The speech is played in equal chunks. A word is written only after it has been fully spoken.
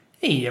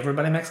Hey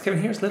everybody, Max Kevin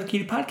here. It's Little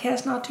Kitty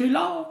Podcast, not too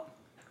long.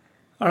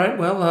 All right,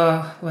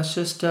 well, let's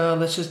just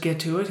get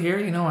to it here.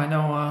 I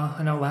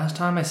know. Last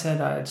time I said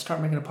I'd start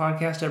making a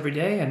podcast every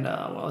day, and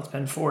it's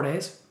been 4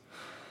 days.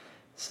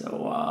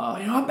 So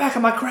I'm back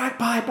on my crack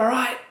pipe. All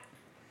right,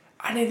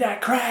 I need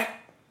that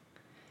crack.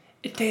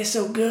 It tastes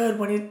so good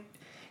when you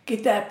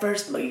get that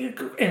first.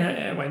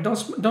 Anyway,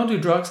 don't do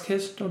drugs,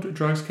 kids. Don't do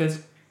drugs, kids.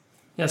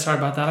 Yeah, sorry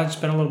about that. I've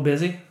just been a little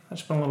busy.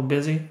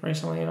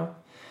 Recently.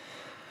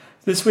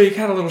 This week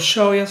had a little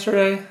show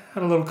yesterday.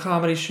 Had a little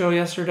comedy show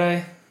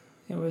yesterday.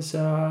 It was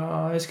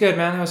good,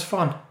 man. It was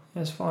fun.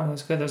 It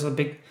was good. There's a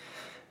big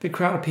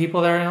crowd of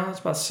people there.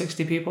 It's about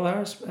 60 people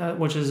there,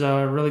 which is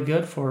really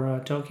good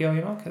for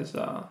Tokyo. Because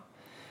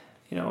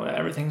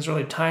everything's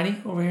really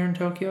tiny over here in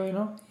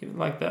Tokyo.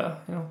 Like the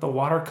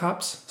water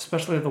cups,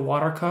 especially the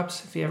water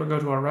cups. If you ever go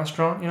to a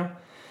restaurant,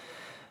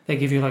 they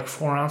give you like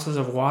 4 ounces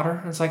of water.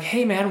 And it's like,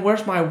 hey man,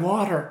 where's my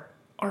water?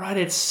 All right,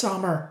 it's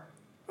summer.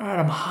 All right,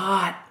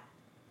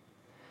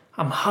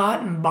 I'm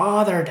hot and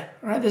bothered.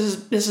 All right, this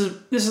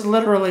is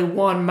literally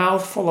one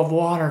mouthful of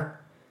water.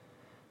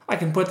 I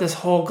can put this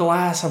whole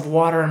glass of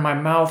water in my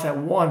mouth at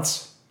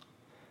once.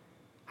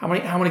 How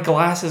many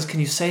glasses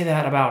can you say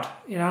that about?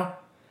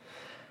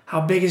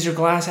 How big does your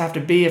glass have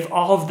to be if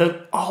all of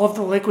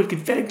the liquid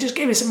could fit? Just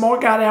give me some more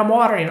goddamn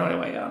water.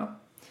 Anyway,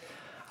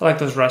 I like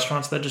those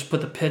restaurants that just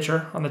put the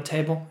pitcher on the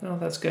table.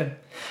 That's good.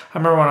 I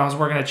remember when I was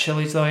working at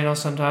Chili's, though,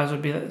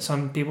 sometimes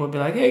some people would be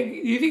like,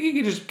 hey, you think you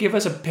could just give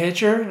us a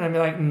pitcher? And I'd be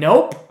like,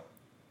 nope.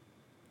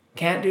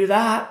 Can't do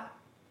that.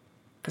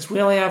 Because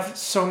we only have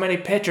so many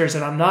pitchers,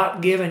 and I'm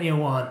not giving you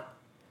one.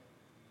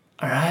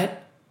 All right?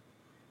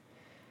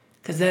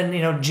 Because then,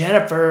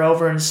 Jennifer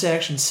over in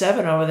Section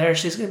 7 over there,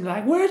 she's going to be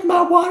like, where's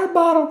my water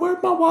bottle?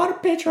 Where's my water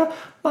pitcher?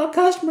 My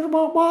customers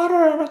want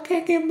water, and I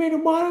can't give them any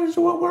water,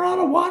 so we're out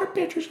of water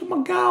pitchers. Oh,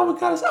 my God, we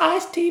got us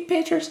iced tea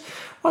pitchers.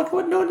 We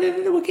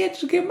can't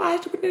just give them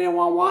iced tea, but they don't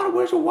want water.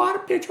 Where's the water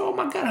pitcher? Oh,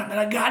 my God. I'm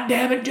like, God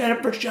damn it,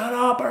 Jennifer, shut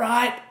up, all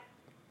right?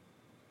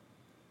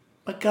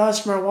 My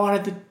customer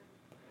wanted the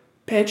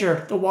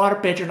pitcher, the water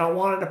pitcher, and I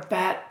wanted a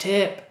fat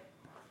tip.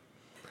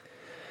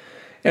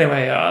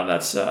 Anyway,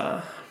 that's...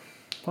 what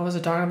was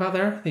it talking about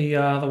there? The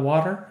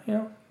water,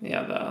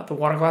 the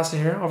water glasses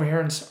over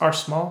here are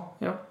small,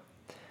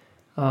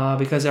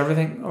 because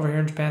everything over here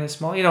in Japan is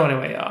small.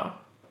 Anyway,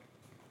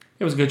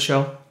 it was a good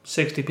show.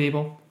 60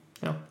 people,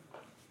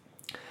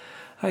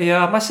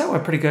 my set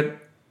went pretty good.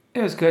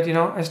 It was good,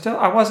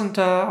 I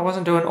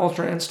wasn't doing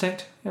Ultra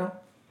Instinct,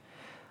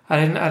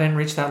 I didn't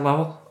reach that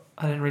level.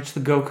 I didn't reach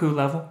the Goku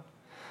level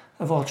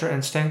of Ultra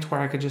Instinct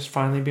where I could just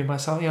finally be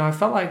myself. I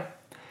felt like,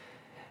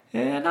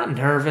 not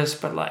nervous,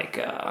 but like,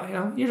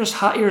 you're just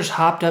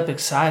hopped up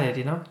excited,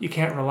 You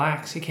can't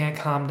relax, you can't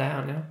calm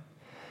down,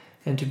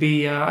 And to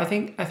be, I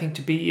think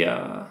to be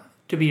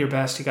your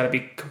best, you got to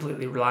be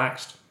completely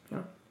relaxed,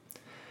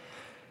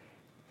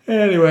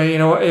 Anyway,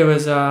 it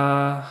was,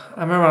 I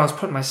remember when I was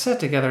putting my set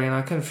together,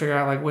 I couldn't figure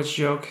out like which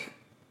joke,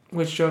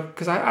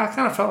 because I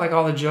kind of felt like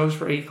all the jokes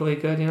were equally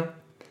good,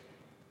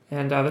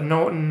 And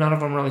none of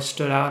them really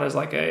stood out as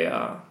like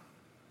a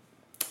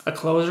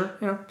closer,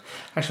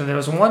 Actually, there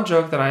was one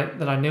joke that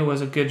I knew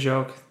was a good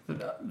joke,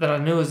 that I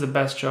knew was the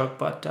best joke,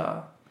 but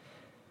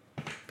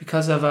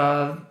because of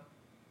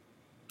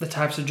the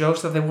types of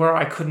jokes that they were,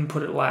 I couldn't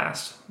put it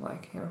last.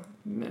 Like,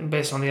 and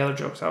based on the other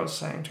jokes I was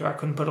saying too, I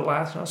couldn't put it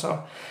last, so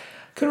I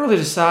couldn't really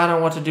decide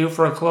on what to do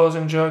for a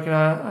closing joke,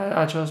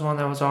 I chose one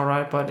that was all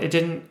right, but it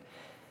didn't.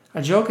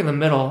 A joke in the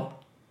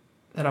middle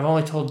that I've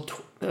only told.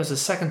 It was the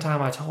second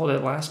time I told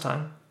it last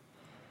time.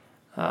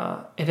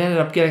 It ended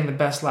up getting the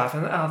best laugh,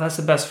 and that's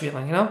the best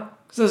feeling,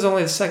 Because this is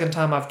only the second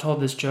time I've told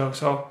this joke,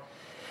 so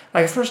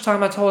like the first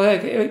time I told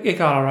it, it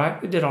got all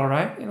right, it did all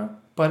right,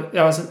 But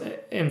I was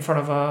in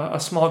front of a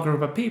small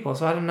group of people,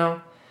 so I didn't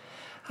know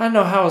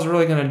how I was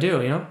really going to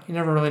do, You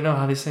never really know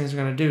how these things are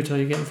going to do until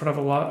you get in front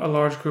of a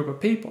large group of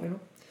people,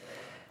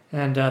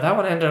 And that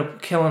one ended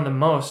up killing the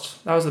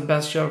most. That was the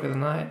best joke of the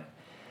night.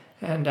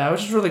 And it was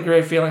just a really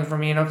great feeling for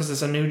me, because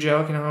it's a new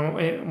joke.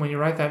 When you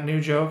write that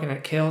new joke and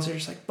it kills, you're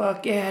just like,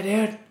 fuck yeah,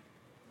 dude.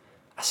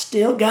 I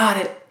still got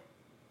it.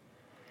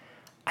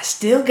 I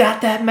still got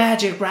that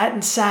magic right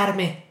inside of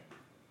me.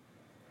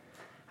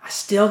 I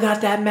still got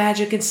that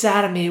magic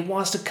inside of me. It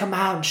wants to come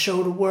out and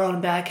show the world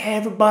and be like, hey,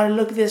 everybody,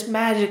 look at this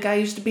magic. I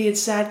used to be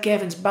inside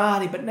Kevin's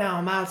body, but now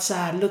I'm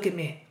outside. Look at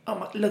me.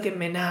 Look at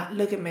me now.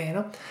 Look at me,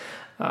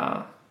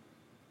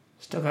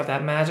 Still got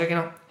that magic,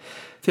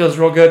 Feels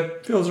real good.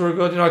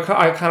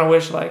 I kind of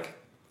wish like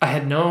I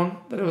had known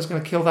that it was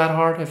going to kill that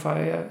hard. If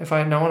I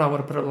had known, I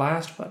would have put it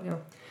last. But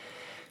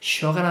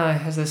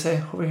shogunai, as they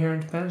say over here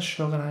in Japan,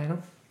 shogunai.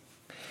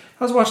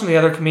 I was watching the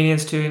other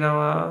comedians too.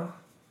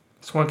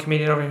 This one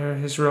comedian over here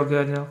is real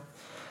good.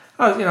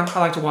 I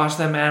like to watch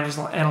them and just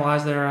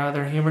analyze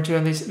their humor too.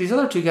 And these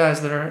other two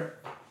guys they're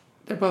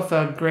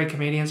both great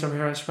comedians over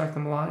here. I respect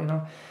them a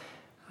lot.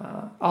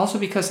 Also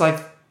because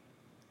like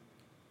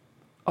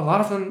a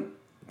lot of them.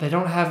 They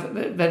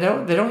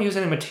don't use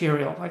any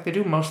material. Like they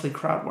do mostly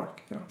crowd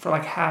work, for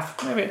like half,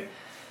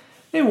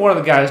 maybe one of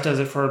the guys does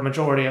it for a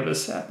majority of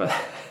his set, but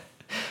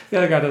the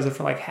other guy does it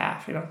for like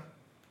half,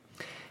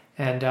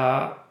 And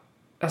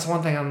that's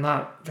one thing I'm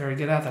not very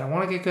good at that I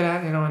want to get good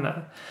at, And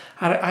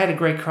I had a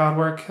great crowd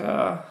work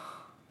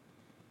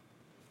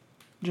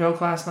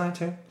joke last night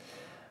too.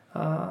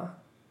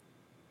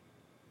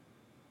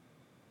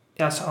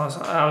 So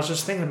I was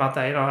just thinking about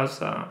that. I was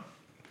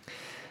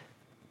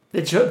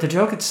the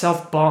joke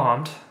itself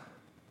bombed,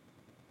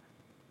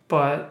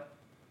 but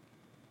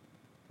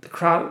the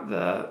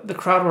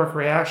crowd work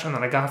reaction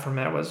that I got from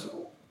it was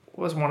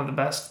one of the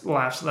best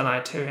laughs of the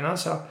night too.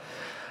 So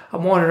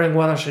I'm wondering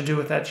what I should do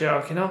with that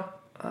joke.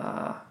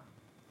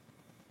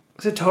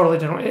 It totally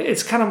didn't.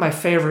 It's kind of my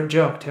favorite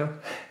joke too.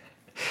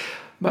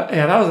 But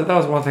yeah, that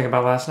was one thing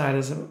about last night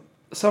is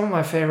some of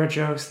my favorite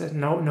jokes that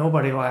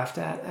nobody laughed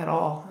at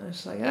all. And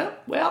it's like, yeah,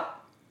 well,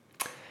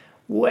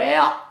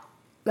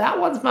 that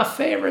one's my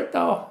favorite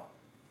though.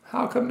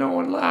 How come no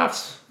one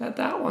laughs at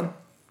that one?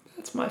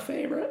 That's my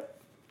favorite.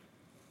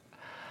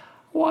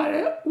 Why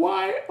do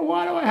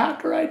I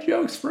have to write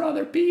jokes for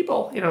other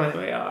people?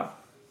 Anyway.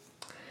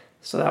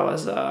 So that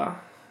was a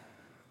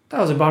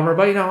bummer,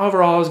 but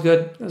overall it was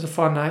good. It was a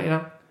fun night.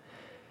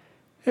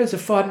 It was a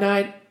fun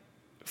night.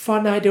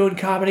 Fun night doing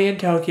comedy in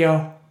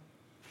Tokyo.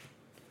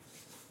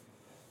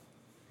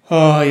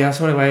 Oh yeah.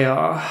 So anyway,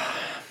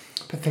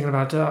 been thinking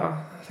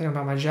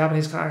about my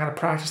Japanese. I gotta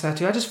practice that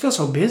too. I just feel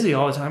so busy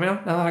all the time. Now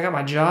that I got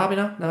my job.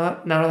 Now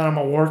that I'm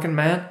a working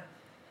man, I'm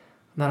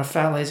not a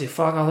fat lazy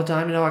fuck all the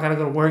time. I gotta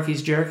go to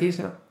workies jerkies.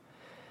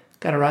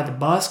 Gotta ride the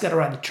bus. Gotta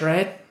ride the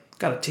train.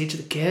 Gotta teach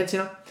the kids.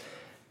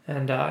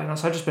 And so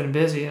I've just been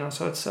busy.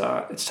 So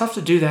it's tough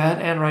to do that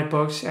and write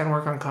books and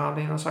work on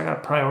comedy. So I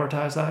gotta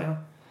prioritize that.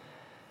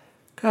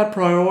 Gotta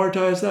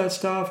prioritize that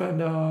stuff and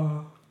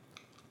got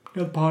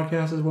the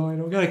podcast as well.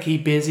 Gotta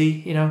keep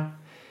busy.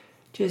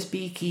 Just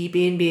be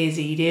keeping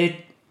busy, dude.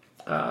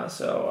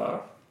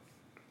 So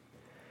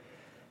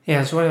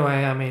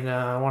anyway,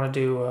 I want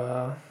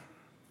to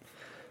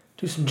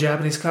do some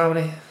Japanese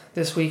comedy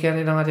this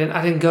weekend. I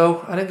didn't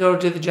go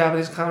do the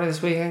Japanese comedy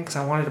this weekend because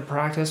I wanted to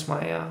practice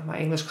my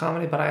English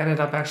comedy, but I ended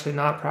up actually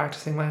not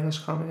practicing my English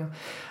comedy.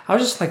 I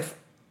was just like,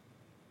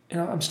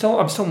 I'm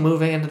still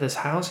moving into this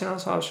house,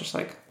 so I was just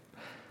like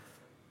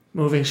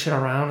moving shit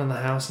around in the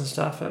house and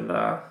stuff, and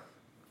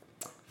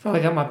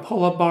finally got my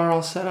pull-up bar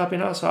all set up,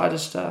 so I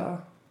just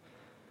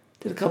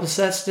did a couple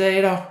sets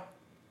today,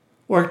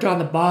 worked on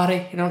the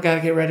body, got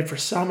to get ready for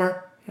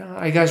summer.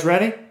 Are you guys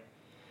ready?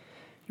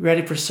 You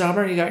ready for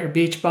summer? You got your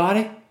beach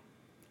body?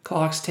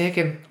 Clock's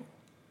ticking.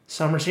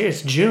 Summer's here.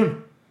 It's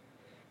June.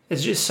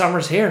 It's just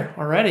summer's here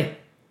already.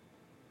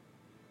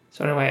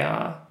 So anyway,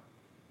 I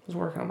was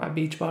working on my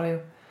beach body.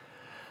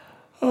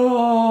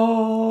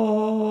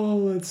 Oh,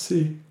 let's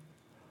see.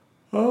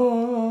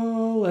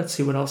 Let's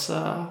see what else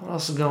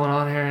is going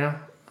on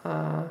here.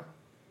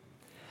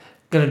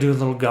 Gonna do a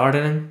little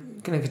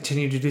gardening. Gonna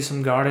continue to do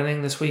some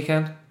gardening this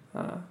weekend.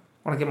 Want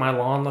to get my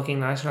lawn looking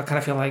nice. I kind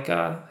of feel like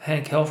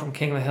Hank Hill from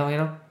King of the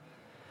Hill.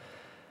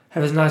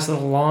 Have his nice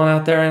little lawn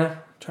out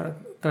there.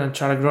 Gonna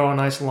try to grow a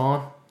nice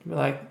lawn. Be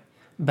like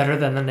better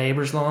than the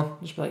neighbor's lawn.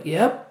 Just be like,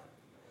 yep.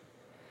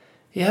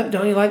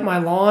 Don't you like my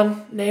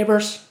lawn,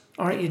 neighbors?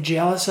 Aren't you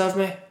jealous of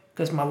me?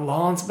 Because my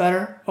lawn's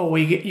better. Oh,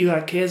 you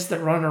got kids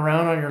that run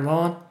around on your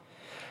lawn,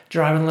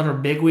 driving little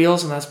big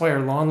wheels, and that's why your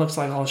lawn looks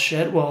like all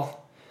shit.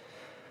 Well,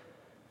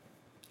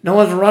 no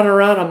one's running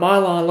around on my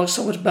lawn. It looks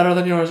so much better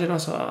than yours,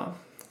 So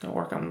gonna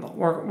work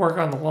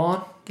on the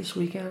lawn this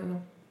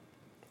weekend.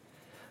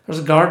 There's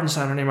a garden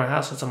center near my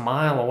house. It's a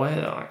mile away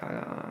though.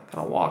 I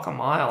gotta walk a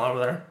mile over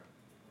there.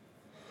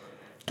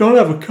 Don't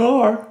have a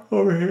car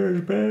over here.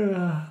 It's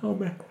bad. Oh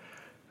man.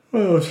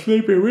 Oh,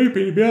 sleepy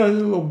weepy. To be honest, this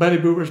is a little Betty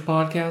Boopers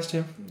podcast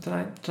too.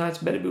 Tonight's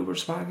Betty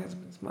Boopers podcast.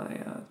 It's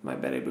my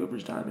Betty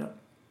Boopers time.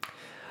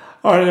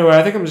 All right. Anyway,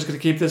 I think I'm just gonna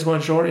keep this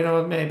one short.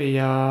 Maybe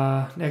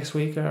next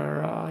week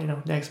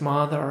or next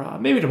month or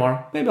maybe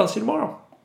tomorrow. Maybe I'll see you tomorrow.